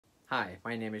Hi,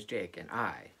 my name is Jake, and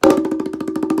I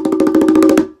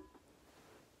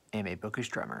am a bookish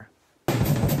drummer.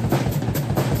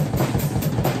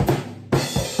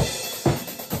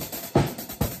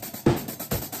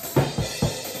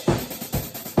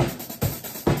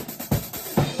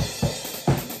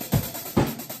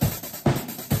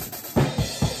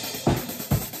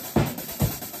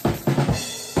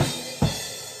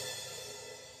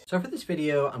 So for this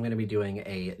video, I'm going to be doing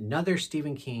another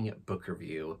Stephen King book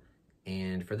review.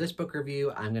 And for this book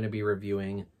review, I'm going to be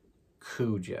reviewing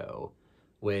Cujo,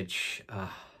 which I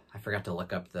forgot to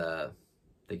look up the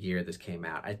year this came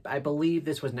out. I believe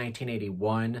this was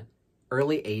 1981,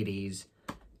 early 80s,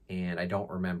 and I don't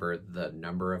remember the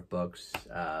number of books.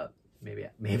 Maybe,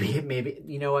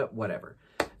 you know what, whatever.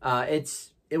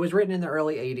 It was written in the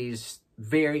early 80s,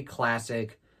 very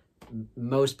classic.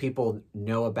 Most people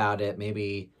know about it.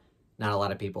 Maybe not a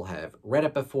lot of people have read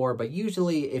it before, but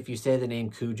usually if you say the name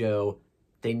Cujo,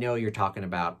 they know you're talking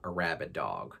about a rabid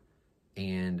dog.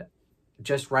 And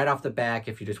just right off the back,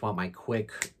 if you just want my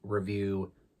quick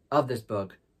review of this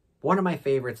book, one of my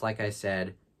favorites, like I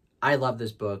said, I love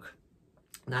this book.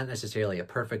 Not necessarily a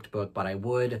perfect book, but I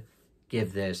would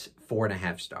give this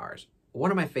 4.5 stars. One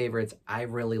of my favorites, I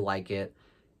really like it.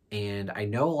 And I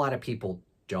know a lot of people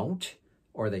don't,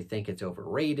 or they think it's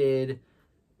overrated.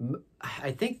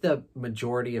 I think the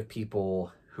majority of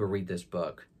people who read this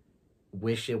book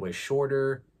wish it was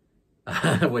shorter,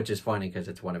 which is funny because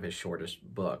it's one of his shortest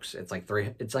books. It's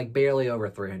like barely over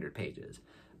 300 pages.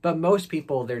 But most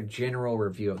people, their general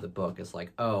review of the book is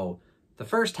like, oh, the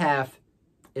first half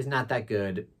is not that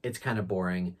good. It's kind of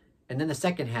boring. And then the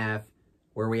second half,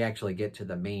 where we actually get to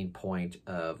the main point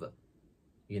of,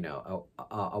 you know,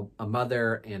 a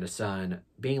mother and a son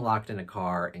being locked in a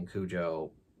car and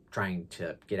Cujo trying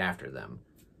to get after them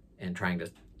and trying to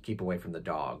keep away from the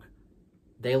dog.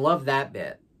 They love that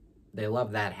bit. They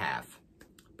love that half.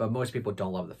 But most people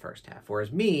don't love the first half.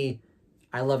 Whereas me,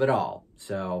 I love it all.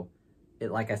 So,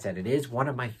 like I said, it is one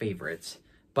of my favorites.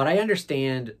 But I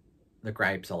understand the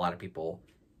gripes a lot of people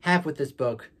have with this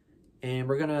book. And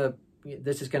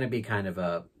this is going to be kind of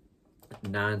a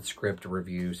non-script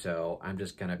review. So I'm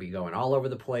just going to be going all over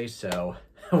the place. So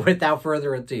without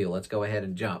further ado, let's go ahead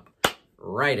and jump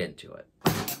right into it.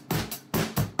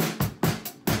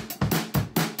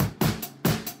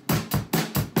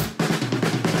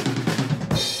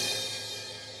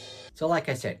 So like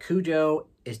I said, Cujo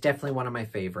is definitely one of my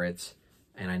favorites.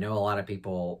 And I know a lot of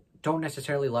people don't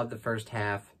necessarily love the first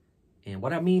half. And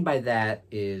what I mean by that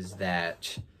is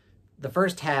that the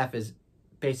first half is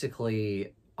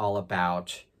basically all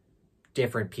about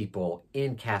different people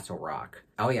in Castle Rock.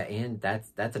 Oh yeah, and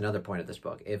that's another point of this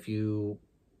book. If you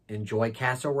enjoy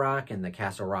Castle Rock and the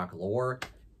Castle Rock lore,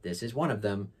 this is one of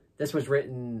them. This was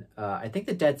written, I think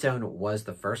The Dead Zone was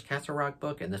the first Castle Rock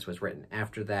book, and this was written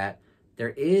after that. There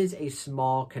is a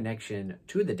small connection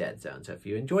to The Dead Zone. So if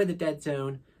you enjoy The Dead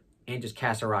Zone and just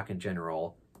Castle Rock in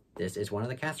general, this is one of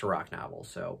the Castle Rock novels.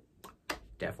 So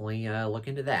definitely look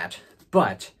into that.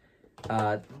 But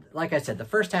like I said, the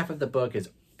first half of the book is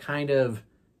kind of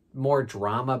more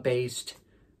drama-based.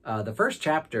 The first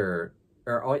chapter,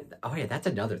 oh yeah, that's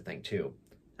another thing too.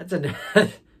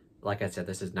 Like I said,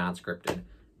 this is non-scripted.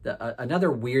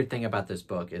 Another weird thing about this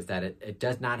book is that it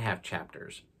does not have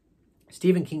chapters.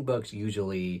 Stephen King books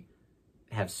usually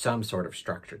have some sort of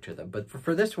structure to them, but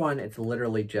for this one, it's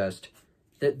literally just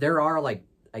that there are, like,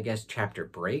 I guess, chapter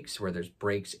breaks where there's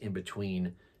breaks in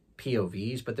between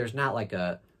POVs, but there's not like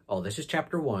oh, this is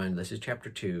chapter 1, this is chapter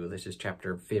 2, this is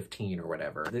chapter 15 or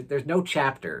whatever. There's no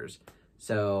chapters,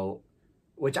 so,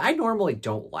 which I normally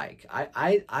don't like.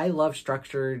 I love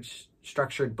structured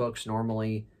books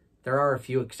normally. There are a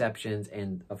few exceptions,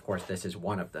 and of course this is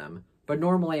one of them. But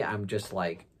normally I'm just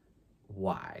like,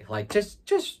 why? Like, just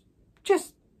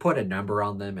put a number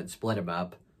on them and split them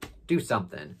up. Do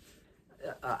something.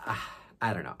 I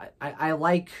don't know. I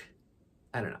like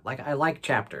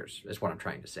chapters is what I'm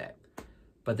trying to say.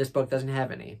 But this book doesn't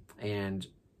have any. And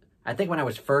I think when I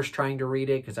was first trying to read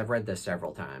it, because I've read this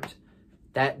several times,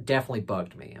 that definitely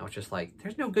bugged me. I was just like,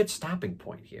 there's no good stopping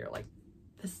point here. Like,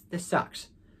 this sucks.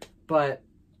 But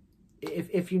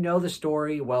if you know the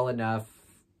story well enough,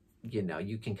 you know,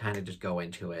 you can kind of just go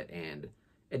into it and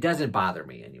it doesn't bother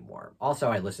me anymore. Also,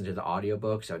 I listen to the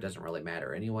audiobook, so it doesn't really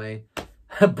matter anyway.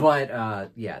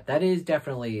 But yeah, that is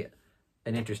definitely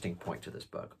an interesting point to this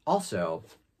book. Also,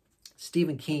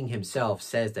 Stephen King himself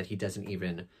says that he doesn't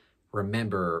even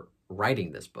remember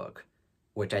writing this book,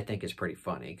 which I think is pretty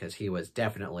funny because he was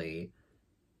definitely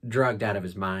drugged out of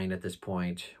his mind at this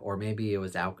point, or maybe it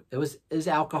was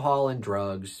alcohol and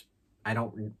drugs. I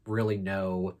don't really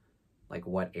know like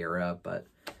what era, but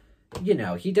you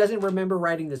know, he doesn't remember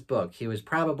writing this book. He was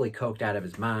probably coked out of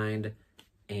his mind,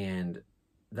 and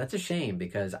that's a shame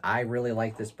because I really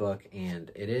like this book,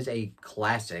 and it is a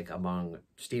classic among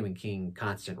Stephen King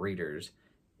constant readers.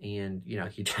 And, you know,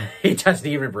 he doesn't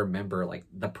even remember, like,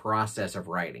 the process of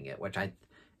writing it, which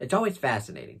it's always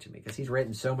fascinating to me because he's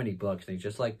written so many books, and he's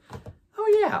just like,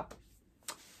 oh, yeah,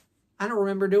 I don't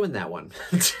remember doing that one.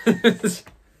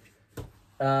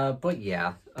 But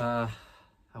yeah, oh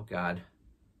God,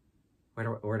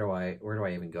 where do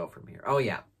I even go from here? Oh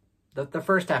yeah, the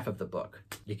first half of the book,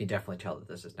 you can definitely tell that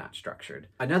this is not structured.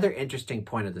 Another interesting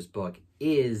point of this book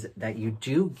is that you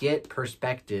do get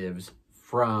perspectives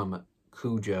from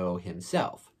Cujo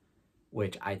himself,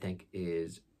 which I think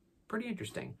is pretty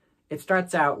interesting. It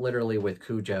starts out literally with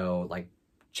Cujo like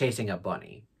chasing a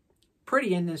bunny.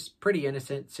 Pretty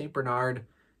innocent, St. Bernard,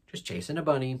 just chasing a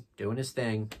bunny, doing his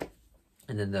thing.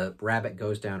 And then the rabbit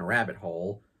goes down a rabbit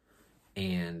hole,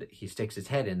 and he sticks his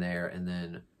head in there, and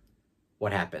then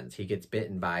what happens? He gets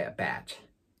bitten by a bat,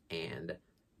 and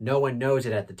no one knows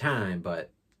it at the time,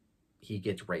 but he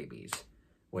gets rabies,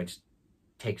 which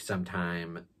takes some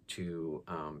time to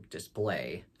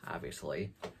display,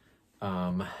 obviously.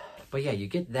 But yeah, you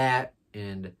get that,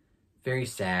 and very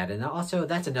sad. And also,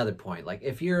 that's another point. Like,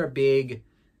 if you're a big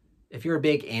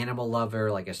animal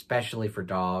lover, like especially for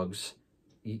dogs,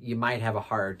 you might have a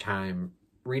hard time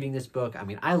reading this book. I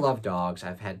mean, I love dogs.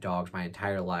 I've had dogs my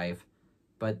entire life,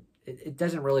 but it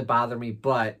doesn't really bother me.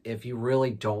 But if you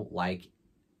really don't like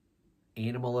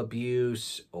animal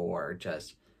abuse or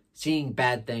just seeing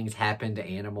bad things happen to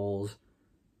animals,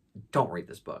 don't read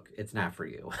this book. It's not for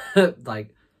you.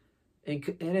 Like, and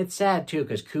it's sad too,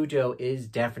 because Cujo is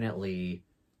definitely,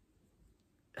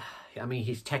 I mean,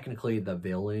 he's technically the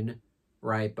villain,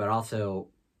 right? But also,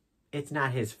 it's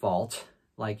not his fault.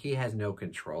 Like, he has no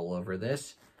control over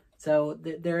this. So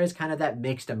there is kind of that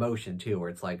mixed emotion too, where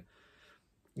it's like,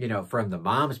 you know, from the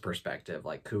mom's perspective,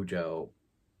 like, Cujo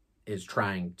is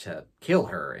trying to kill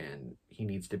her and he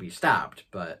needs to be stopped,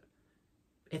 but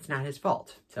it's not his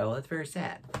fault. So that's very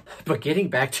sad. But getting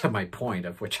back to my point,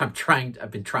 of which I've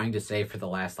been trying to say for the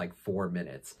last like 4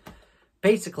 minutes.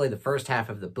 Basically, the first half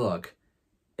of the book,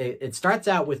 it starts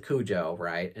out with Cujo,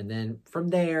 right? And then from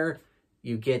there,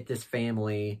 you get this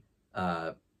family,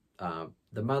 the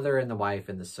mother and the wife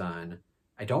and the son.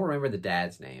 I don't remember the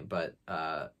dad's name, but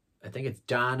I think it's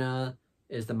Donna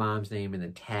is the mom's name, and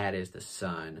then Tad is the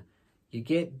son. You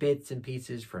get bits and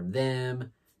pieces from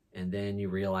them, and then you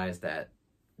realize that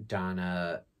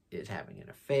Donna is having an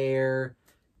affair,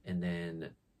 and then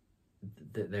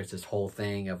there's this whole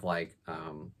thing of like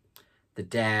the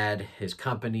dad, his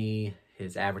company,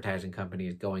 his advertising company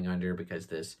is going under because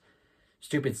this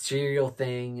stupid cereal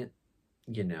thing.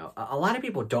 You know, a lot of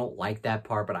people don't like that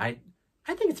part, but I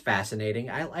think it's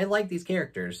fascinating. I like these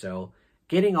characters, so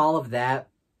getting all of that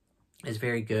is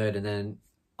very good. And then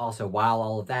also, while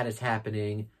all of that is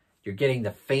happening, you're getting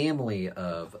the family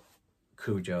of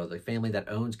Cujo, the family that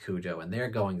owns Cujo, and they're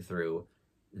going through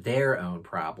their own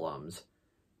problems,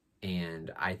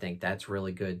 and I think that's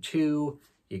really good too.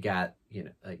 You got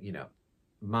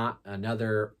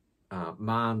another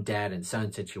mom, dad, and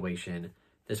son situation.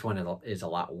 This one is a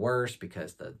lot worse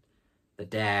because the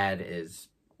dad is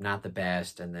not the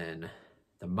best, and then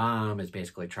the mom is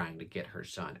basically trying to get her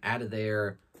son out of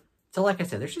there. So like I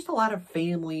said, there's just a lot of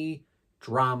family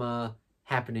drama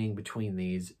happening between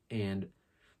these, and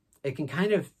it can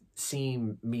kind of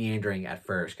seem meandering at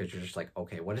first because you're just like,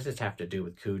 okay, what does this have to do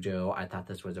with Cujo? I thought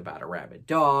this was about a rabid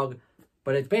dog,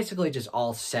 but it's basically just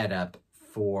all set up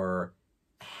for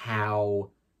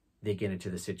how they get into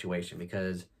the situation,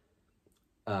 because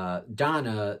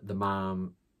Donna, the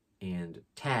mom, and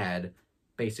Tad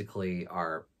basically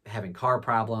are having car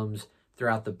problems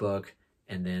throughout the book,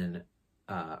 and then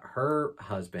her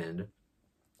husband,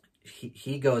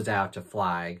 he goes out to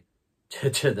fly to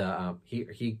the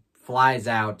he flies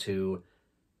out to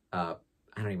I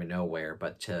don't even know where,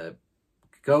 but to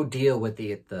go deal with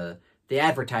the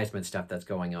advertisement stuff that's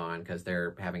going on, because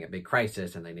they're having a big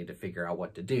crisis and they need to figure out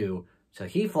what to do. So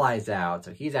he flies out,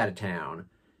 so he's out of town.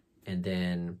 And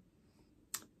then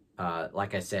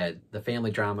like I said, the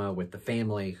family drama with the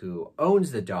family who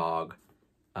owns the dog,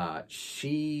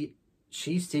 she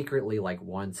secretly like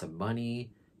won some money,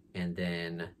 and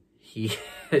then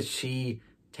she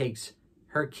takes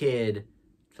her kid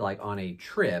to like on a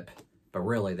trip, but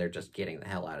really they're just getting the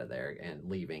hell out of there and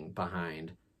leaving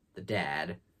behind the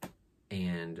dad.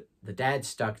 And the dad's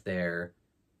stuck there,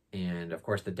 and of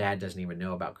course the dad doesn't even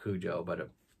know about Cujo,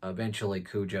 but eventually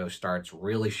Cujo starts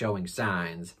really showing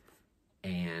signs,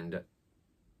 and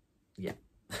yeah.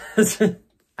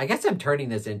 I guess I'm turning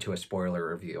this into a spoiler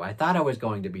review. I thought I was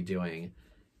going to be doing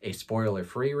a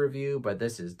spoiler-free review, but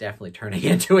this is definitely turning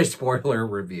into a spoiler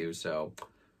review. So,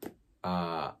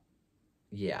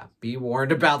 yeah, be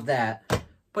warned about that.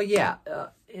 But yeah,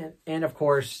 and of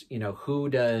course, you know, who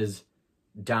does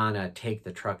Donna take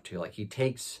the truck to? Like, he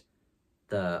takes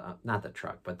the, not the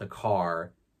truck, but the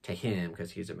car to him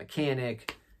because he's a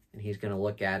mechanic and he's going to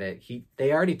look at it.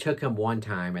 They already took him one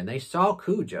time and they saw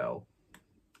Cujo.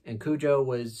 And Cujo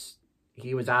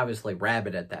he was obviously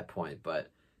rabid at that point, but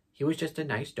he was just a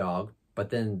nice dog. But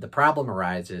then the problem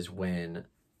arises when,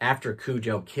 after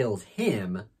Cujo kills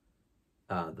him,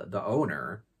 the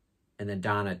owner, and then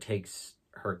Donna takes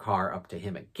her car up to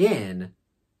him again,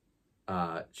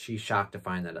 she's shocked to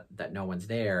find that no one's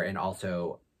there. And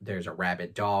also, there's a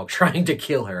rabid dog trying to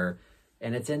kill her.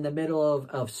 And it's in the middle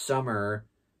of summer.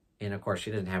 And of course, she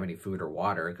doesn't have any food or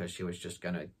water because she was just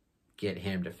going to get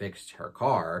him to fix her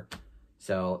car.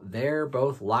 So they're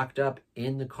both locked up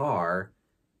in the car,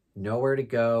 nowhere to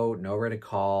go, nowhere to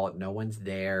call, no one's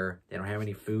there. They don't have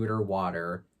any food or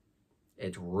water.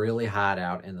 It's really hot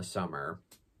out in the summer.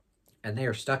 And they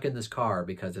are stuck in this car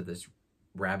because of this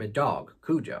rabid dog,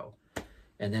 Cujo.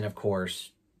 And then, of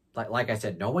course, like I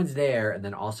said, no one's there. And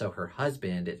then also her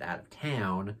husband is out of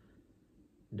town,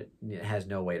 has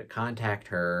no way to contact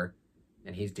her,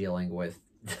 and he's dealing with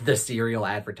the serial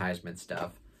advertisement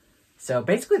stuff. So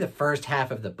basically the first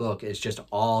half of the book is just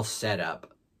all set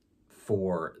up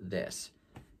for this.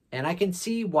 And I can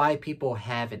see why people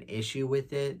have an issue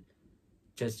with it.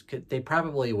 They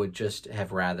probably would just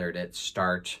have rathered it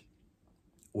start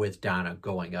with Donna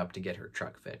going up to get her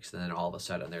truck fixed, and then all of a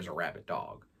sudden there's a rabid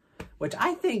dog, which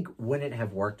I think wouldn't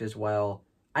have worked as well.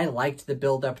 I liked the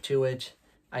build up to it.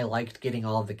 I liked getting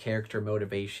all of the character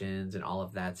motivations and all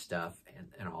of that stuff,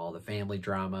 and all the family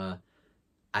drama.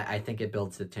 I think it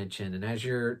builds the tension, and as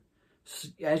you're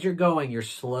going, you're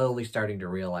slowly starting to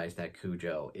realize that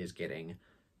Cujo is getting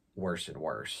worse and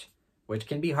worse, which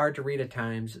can be hard to read at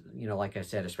times, you know, like I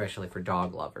said, especially for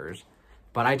dog lovers.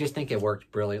 But I just think it worked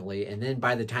brilliantly. And then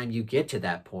by the time you get to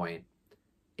that point,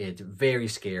 it's very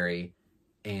scary.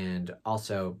 And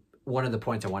also, one of the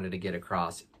points I wanted to get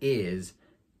across is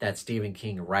that Stephen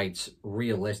King writes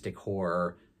realistic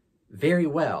horror very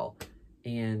well.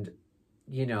 And,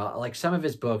 you know, like some of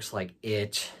his books, like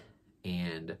It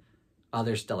and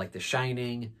other stuff like The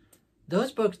Shining,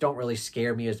 those books don't really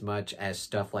scare me as much as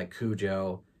stuff like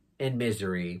Cujo and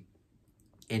Misery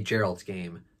and Gerald's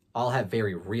Game all have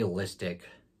very realistic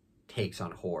takes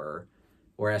on horror.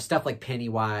 Whereas stuff like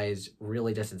Pennywise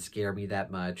really doesn't scare me that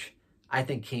much. I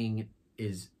think King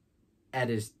is at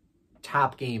his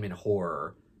top game in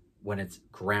horror when it's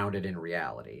grounded in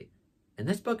reality. And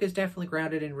this book is definitely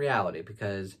grounded in reality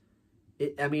because,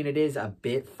 it is a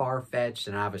bit far-fetched,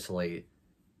 and obviously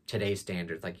today's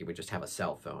standards, like you would just have a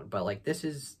cell phone. But like this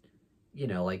is, you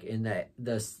know, like in the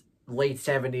late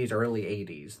 70s, early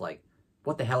 80s, like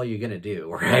what the hell are you going to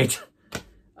do, right?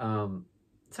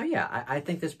 So yeah, I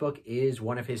think this book is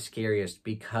one of his scariest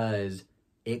because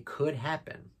it could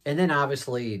happen. And then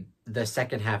obviously the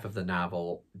second half of the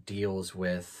novel deals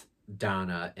with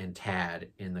Donna and Tad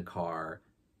in the car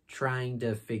trying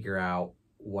to figure out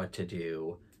what to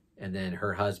do. And then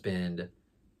her husband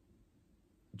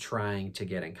trying to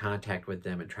get in contact with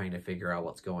them and trying to figure out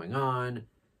what's going on.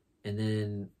 And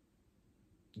then,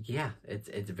 yeah,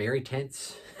 it's very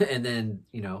tense. And then,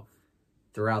 you know,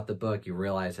 throughout the book, you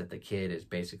realize that the kid is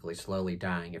basically slowly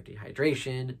dying of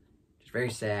dehydration, which is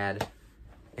very sad.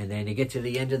 And then you get to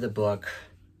the end of the book,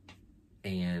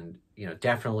 and, you know,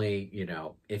 definitely, you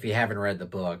know, if you haven't read the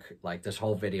book, like this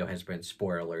whole video has been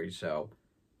spoilery, so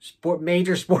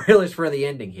major spoilers for the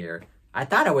ending here. I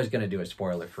thought I was going to do a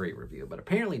spoiler-free review, but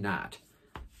apparently not.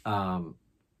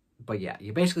 But yeah,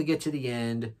 you basically get to the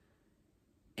end,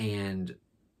 and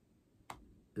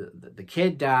the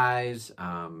kid dies.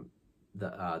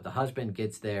 The husband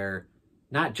gets there,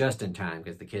 not just in time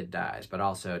because the kid dies, but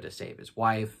also to save his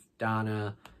wife,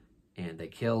 Donna, and they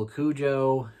kill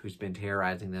Cujo, who's been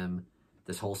terrorizing them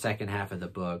this whole second half of the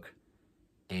book.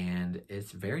 And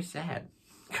it's very sad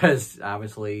because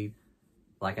obviously,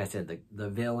 like I said, the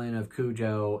villain of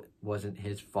Cujo wasn't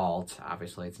his fault.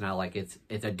 Obviously, it's not like it's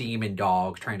a demon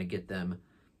dog trying to get them.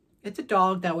 It's a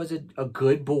dog that was a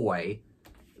good boy,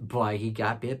 but he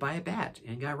got bit by a bat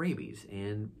and got rabies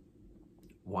and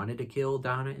wanted to kill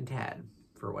Donna and Tad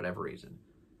for whatever reason.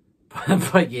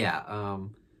 But yeah,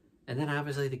 and then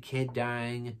obviously the kid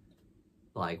dying.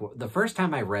 Like, the first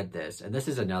time I read this, and this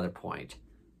is another point,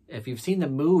 if you've seen the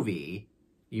movie,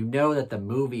 you know that the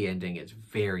movie ending is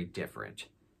very different.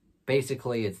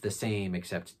 Basically, it's the same,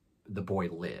 except the boy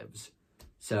lives.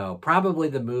 So probably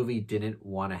the movie didn't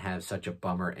want to have such a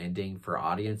bummer ending for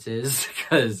audiences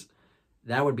because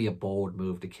that would be a bold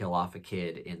move to kill off a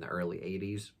kid in the early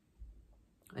 80s.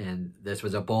 And this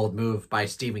was a bold move by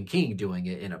Stephen King doing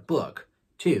it in a book,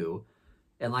 too.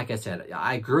 And like I said,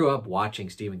 I grew up watching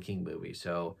Stephen King movies.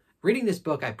 So reading this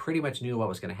book, I pretty much knew what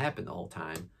was going to happen the whole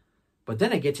time. But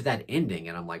then I get to that ending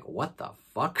and I'm like, what the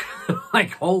fuck?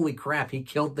 Like, holy crap, he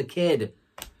killed the kid.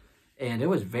 And it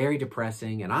was very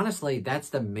depressing. And honestly, that's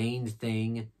the main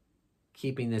thing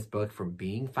keeping this book from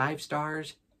being 5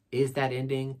 stars is that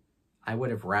ending. I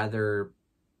would have rather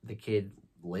the kid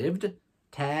lived,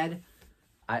 Tad.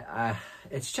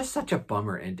 It's just such a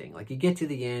bummer ending. Like, you get to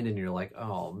the end and you're like,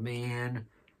 oh, man.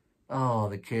 Oh,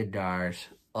 the kid dies.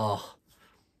 Oh,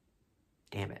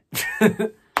 damn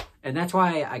it. And that's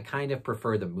why I kind of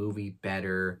prefer the movie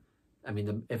better. I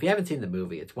mean, if you haven't seen the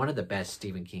movie, it's one of the best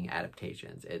Stephen King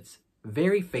adaptations. It's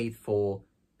very faithful,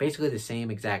 basically the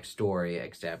same exact story,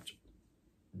 except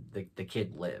the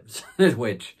kid lives,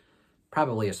 which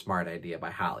probably a smart idea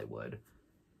by Hollywood.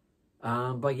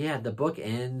 But yeah, the book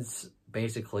ends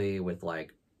basically with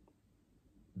like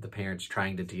the parents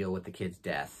trying to deal with the kid's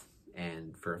death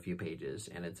and for a few pages,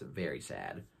 and it's very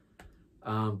sad.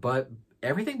 But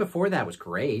everything before that was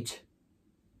great.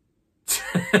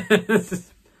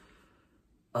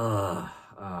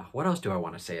 What else do I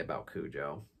want to say about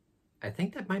Cujo? I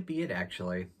think that might be it,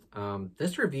 actually.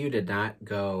 This review did not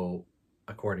go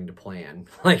according to plan.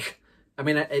 Like, I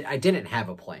mean, I didn't have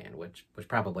a plan, which was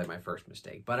probably my first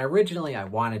mistake. But originally, I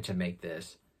wanted to make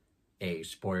this a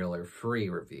spoiler-free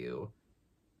review,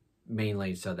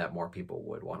 mainly so that more people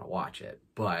would want to watch it.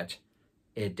 But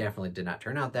it definitely did not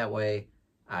turn out that way.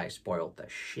 I spoiled the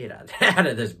shit out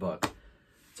of this book.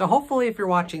 So hopefully if you're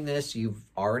watching this, you've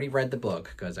already read the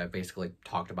book, because I basically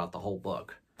talked about the whole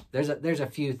book. There's a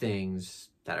few things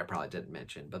that I probably didn't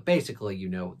mention, but basically you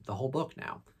know the whole book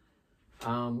now.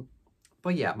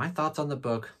 But yeah, my thoughts on the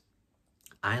book.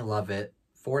 I love it.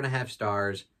 4.5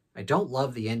 stars. I don't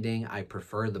love the ending. I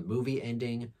prefer the movie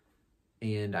ending.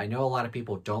 And I know a lot of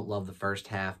people don't love the first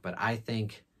half, but I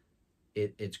think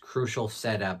it's crucial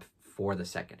setup for the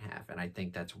second half. And I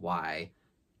think that's why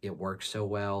it works so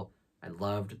well. I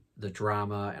loved the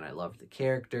drama and I loved the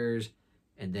characters.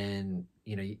 And then,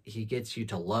 you know, he gets you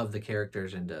to love the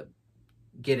characters and to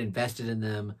get invested in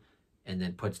them and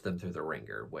then puts them through the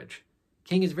ringer, which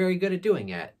King is very good at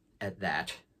doing at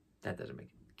that. That doesn't make...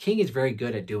 King is very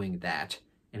good at doing that.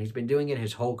 And he's been doing it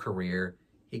his whole career.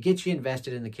 He gets you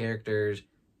invested in the characters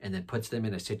and then puts them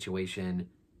in a situation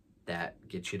that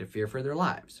gets you to fear for their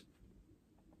lives.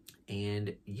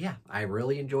 And yeah, I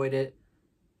really enjoyed it.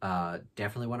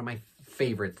 Definitely one of my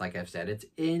favorites, like I've said.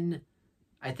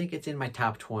 I think it's in my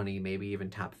top 20, maybe even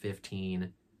top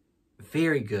 15.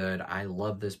 Very good. I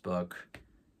love this book.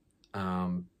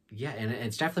 Yeah, and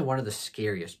it's definitely one of the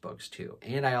scariest books, too.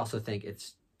 And I also think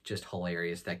it's just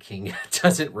hilarious that King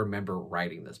doesn't remember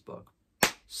writing this book.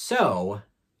 So,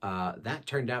 that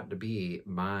turned out to be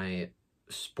my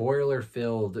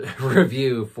spoiler-filled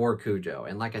review for Cujo.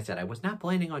 And like I said, I was not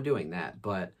planning on doing that,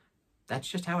 but that's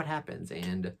just how it happens.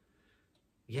 And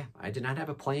yeah, I did not have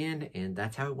a plan, and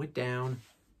that's how it went down,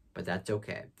 but that's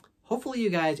okay. Hopefully you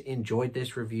guys enjoyed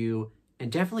this review, and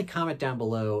definitely comment down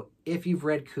below if you've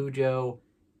read Cujo,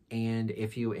 and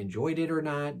if you enjoyed it or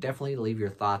not. Definitely leave your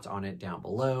thoughts on it down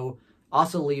below.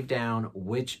 Also leave down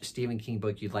which Stephen King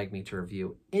book you'd like me to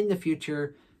review in the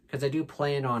future, because I do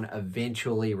plan on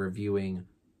eventually reviewing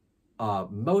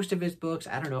most of his books.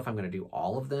 I don't know if I'm going to do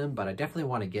all of them, but I definitely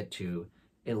want to get to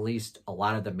at least a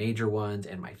lot of the major ones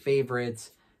and my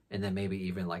favorites, and then maybe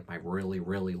even like my really,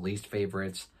 really least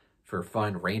favorites for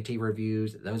fun ranty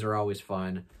reviews. Those are always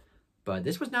fun, but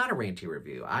this was not a ranty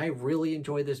review. I really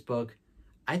enjoyed this book.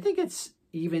 I think it's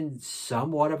even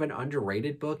somewhat of an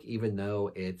underrated book, even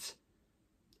though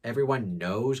everyone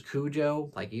knows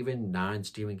Cujo. Like, even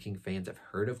non-Stephen King fans have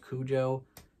heard of Cujo.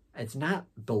 It's not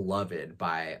beloved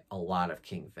by a lot of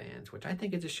King fans, which I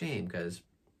think is a shame because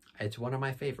it's one of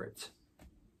my favorites.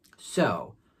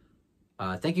 So,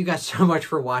 thank you guys so much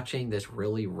for watching this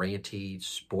really ranty,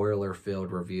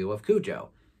 spoiler-filled review of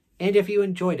Cujo. And if you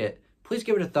enjoyed it, please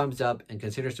give it a thumbs up and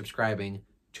consider subscribing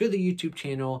to the YouTube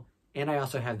channel. And I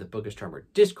also have the Bookish Charmer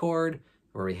Discord,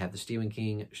 where we have the Stephen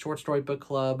King Short Story Book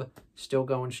Club still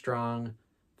going strong,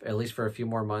 at least for a few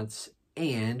more months.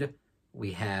 And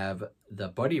we have the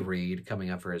buddy read coming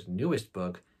up for his newest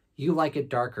book, You Like It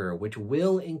Darker, which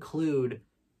will include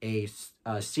a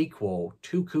sequel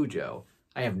to Cujo.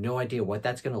 I have no idea what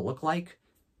that's going to look like,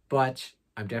 but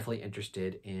I'm definitely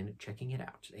interested in checking it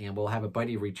out. And we'll have a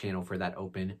buddy read channel for that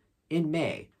open in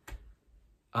May.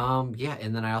 Yeah,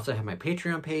 and then I also have my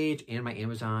Patreon page and my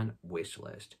Amazon wish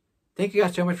list. Thank you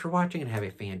guys so much for watching and have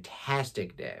a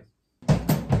fantastic day.